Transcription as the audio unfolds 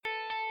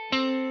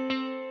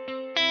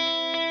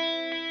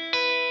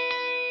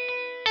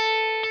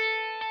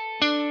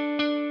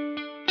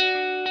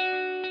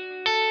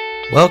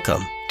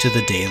Welcome to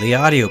the Daily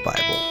Audio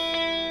Bible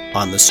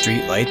on the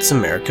Streetlights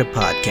America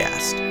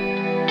podcast.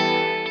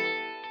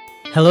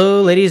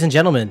 Hello, ladies and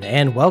gentlemen,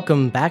 and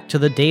welcome back to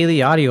the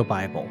Daily Audio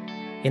Bible.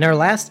 In our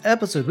last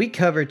episode, we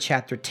covered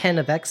chapter 10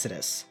 of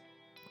Exodus,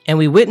 and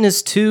we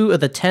witnessed 2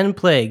 of the 10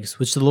 plagues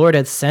which the Lord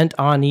had sent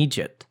on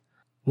Egypt.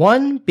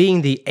 One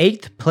being the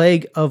 8th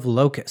plague of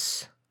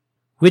locusts,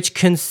 which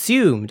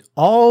consumed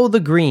all the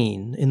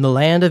green in the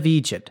land of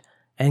Egypt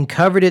and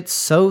covered it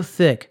so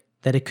thick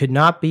that it could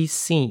not be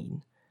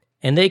seen.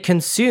 And they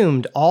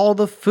consumed all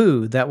the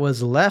food that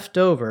was left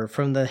over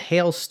from the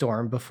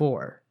hailstorm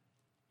before.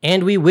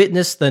 And we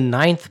witnessed the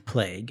 9th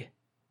plague,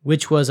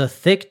 which was a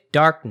thick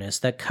darkness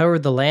that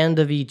covered the land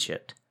of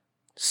Egypt,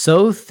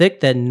 so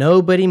thick that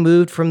nobody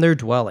moved from their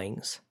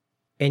dwellings.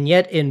 And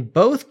yet in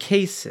both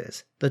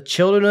cases, the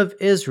children of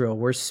Israel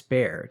were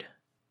spared.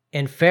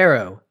 And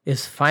Pharaoh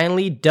is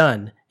finally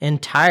done and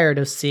tired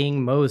of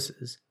seeing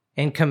Moses,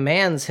 and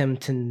commands him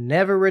to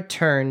never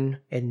return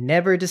and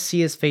never to see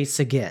his face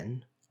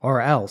again,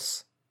 or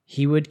else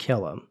he would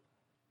kill him.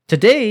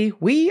 Today,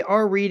 we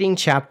are reading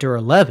chapter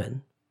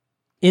 11.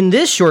 In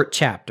this short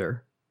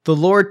chapter, the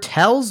Lord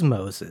tells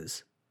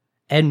Moses,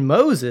 and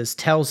Moses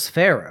tells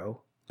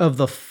Pharaoh, of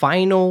the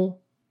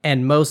final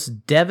and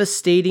most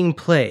devastating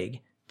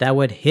plague that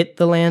would hit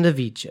the land of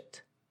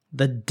Egypt,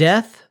 the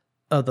death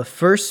of the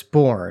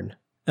firstborn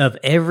of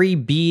every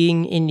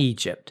being in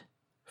Egypt,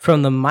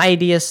 from the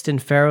mightiest in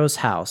Pharaoh's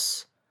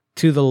house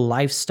to the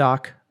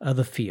livestock of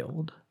the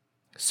field.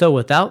 So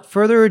without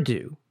further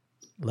ado,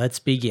 let's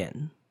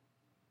begin.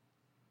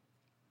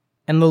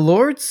 And the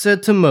Lord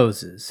said to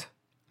Moses,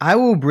 I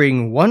will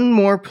bring one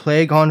more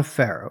plague on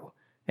Pharaoh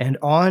and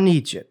on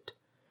Egypt.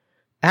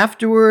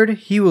 Afterward,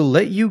 he will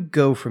let you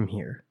go from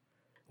here.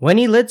 When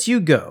he lets you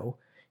go,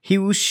 he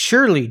will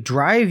surely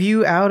drive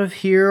you out of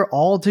here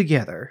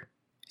altogether.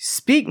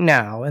 Speak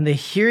now in the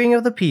hearing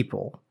of the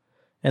people,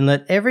 and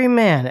let every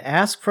man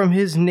ask from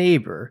his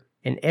neighbor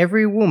and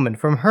every woman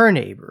from her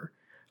neighbor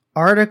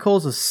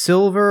articles of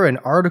silver and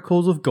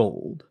articles of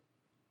gold.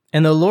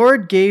 And the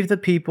Lord gave the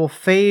people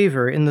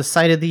favor in the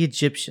sight of the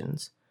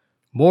Egyptians.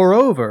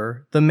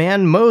 Moreover, the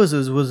man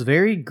Moses was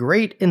very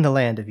great in the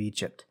land of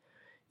Egypt,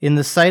 in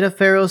the sight of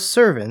Pharaoh's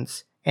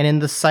servants and in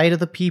the sight of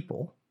the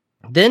people.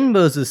 Then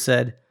Moses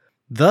said,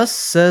 Thus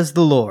says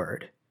the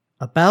Lord,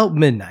 about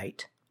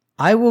midnight,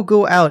 I will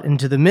go out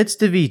into the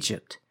midst of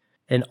Egypt,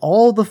 and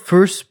all the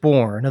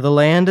firstborn of the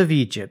land of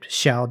Egypt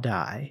shall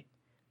die,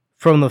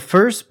 from the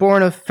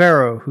firstborn of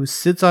Pharaoh who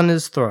sits on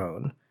his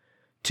throne,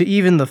 to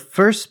even the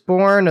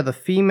firstborn of the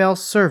female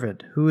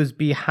servant who is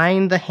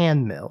behind the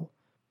handmill,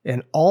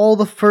 and all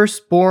the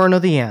firstborn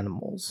of the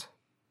animals.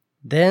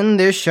 Then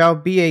there shall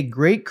be a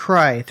great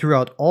cry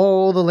throughout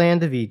all the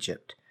land of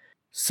Egypt,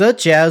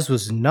 such as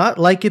was not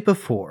like it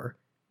before,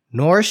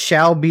 nor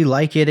shall be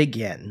like it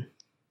again.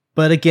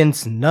 But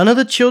against none of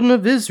the children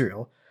of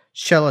Israel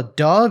shall a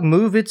dog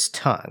move its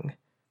tongue,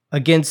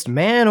 against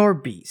man or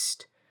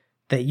beast,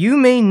 that you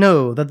may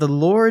know that the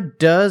Lord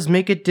does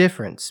make a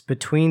difference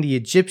between the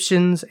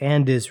Egyptians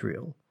and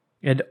Israel.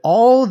 And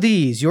all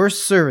these your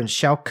servants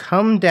shall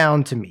come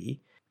down to me,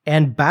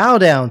 and bow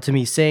down to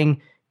me,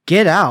 saying,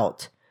 Get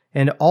out,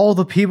 and all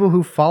the people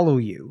who follow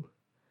you.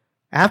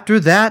 After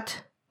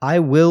that I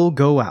will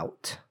go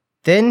out.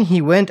 Then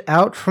he went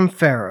out from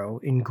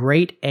Pharaoh in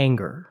great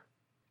anger.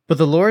 But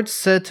the Lord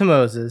said to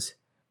Moses,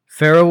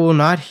 Pharaoh will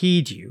not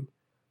heed you,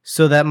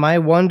 so that my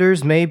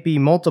wonders may be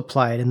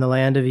multiplied in the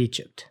land of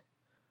Egypt.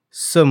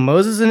 So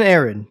Moses and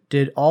Aaron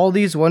did all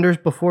these wonders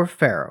before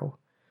Pharaoh,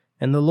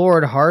 and the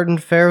Lord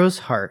hardened Pharaoh's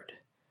heart,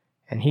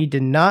 and he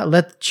did not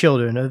let the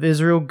children of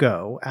Israel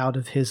go out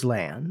of his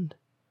land.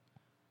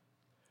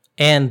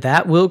 And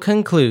that will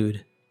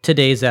conclude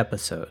today's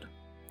episode.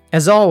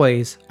 As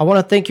always, I want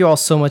to thank you all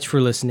so much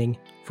for listening,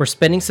 for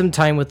spending some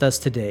time with us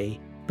today,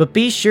 but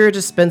be sure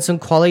to spend some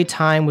quality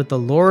time with the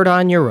Lord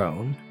on your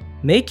own.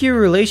 Make your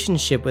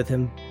relationship with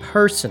Him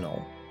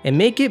personal, and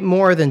make it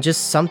more than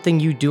just something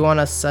you do on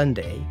a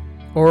Sunday,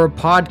 or a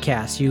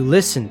podcast you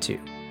listen to,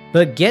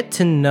 but get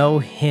to know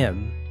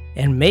Him,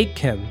 and make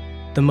Him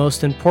the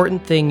most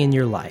important thing in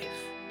your life.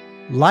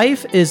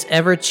 Life is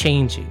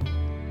ever-changing,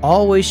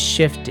 always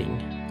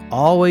shifting,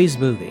 always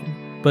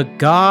moving, but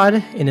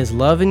God, in His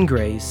love and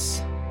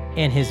grace,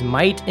 and His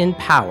might and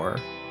power,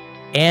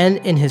 and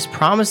in His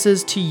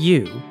promises to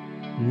you,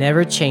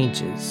 never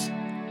changes.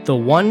 The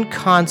one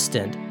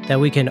constant that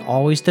we can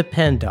always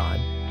depend on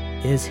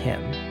is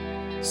Him.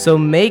 So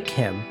make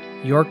Him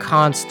your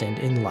constant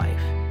in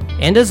life.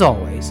 And as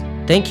always,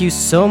 thank you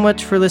so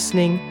much for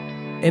listening,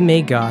 and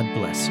may God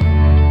bless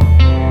you.